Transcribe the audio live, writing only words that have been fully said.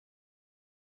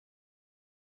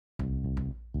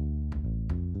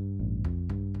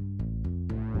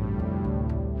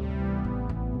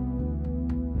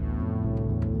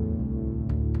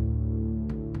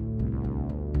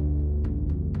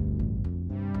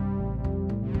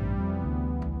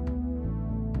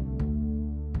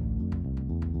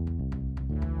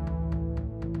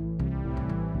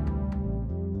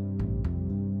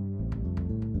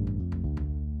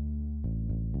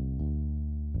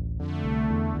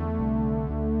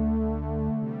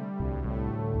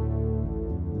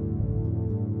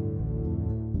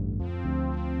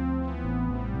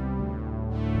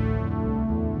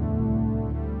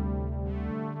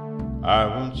I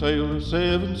once sailed the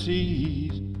seven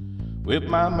seas with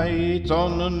my mates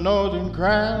on the Northern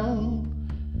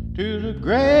Crown, to the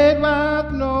great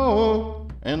white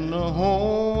north and the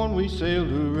Horn we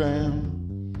sailed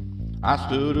around. I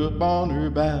stood up on her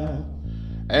bow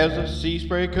as the sea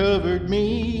spray covered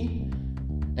me,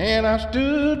 and I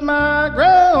stood my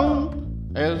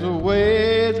ground as the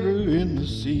waves grew in the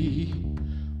sea.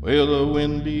 Well, the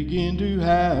wind began to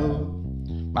howl.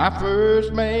 My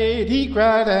first mate, he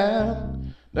cried out,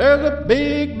 "There's a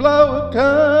big blow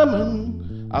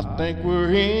a-comin', I think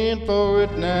we're in for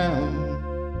it now."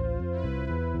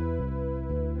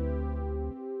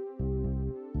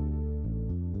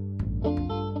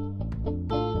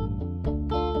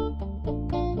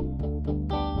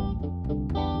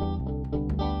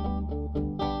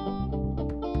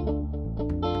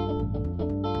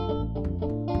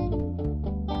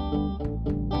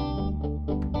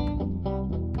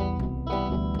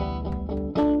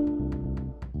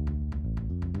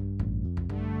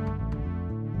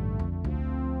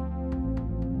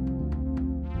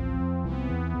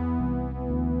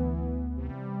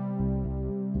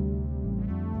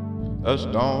 A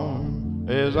storm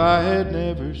as I had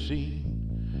never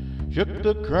seen shook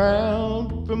the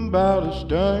Crown from bow to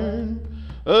stern.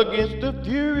 Against the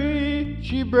fury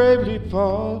she bravely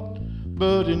fought,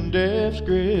 but in death's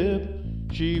grip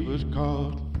she was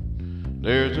caught.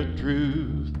 There's a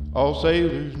truth all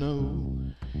sailors know: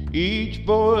 each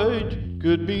voyage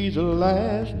could be the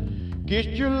last. Kiss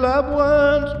your loved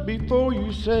ones before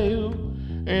you sail,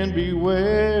 and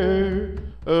beware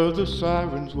of the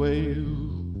siren's wail.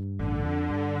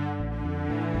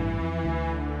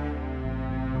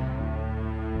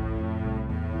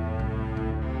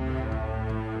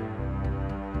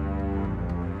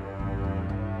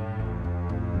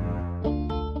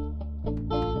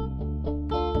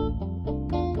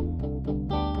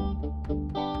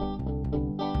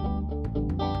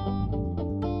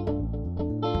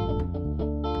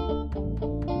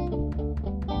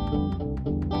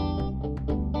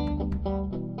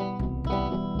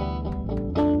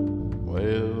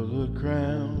 Well, the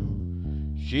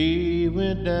Crown, she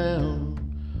went down,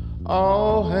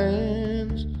 all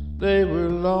hands they were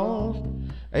lost.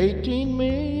 18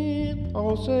 men,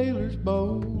 all sailors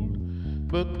bold,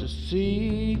 but the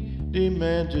sea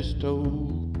demands its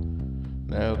toll.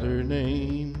 Now their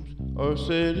names are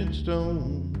set in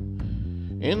stone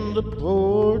in the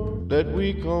port that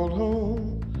we called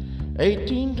home.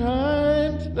 18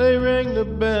 times they rang the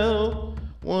bell,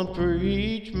 one for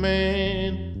each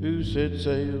man who set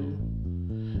sail,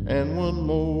 and one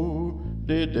more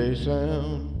did they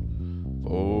sound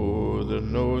for the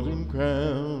Northern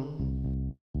Crown.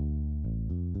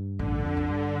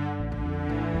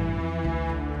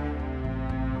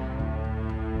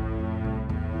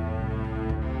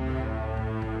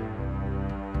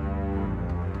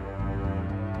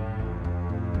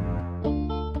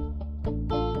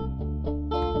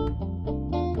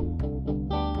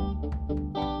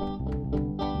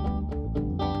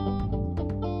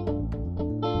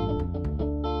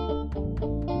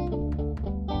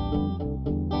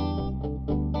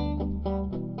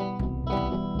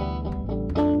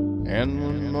 And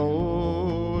one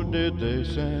more did they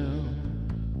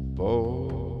sound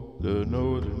for the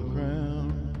Northern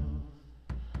Crown.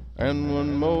 And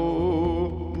one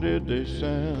more did they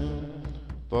sound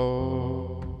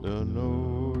for the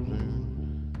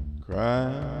Northern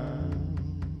Crown.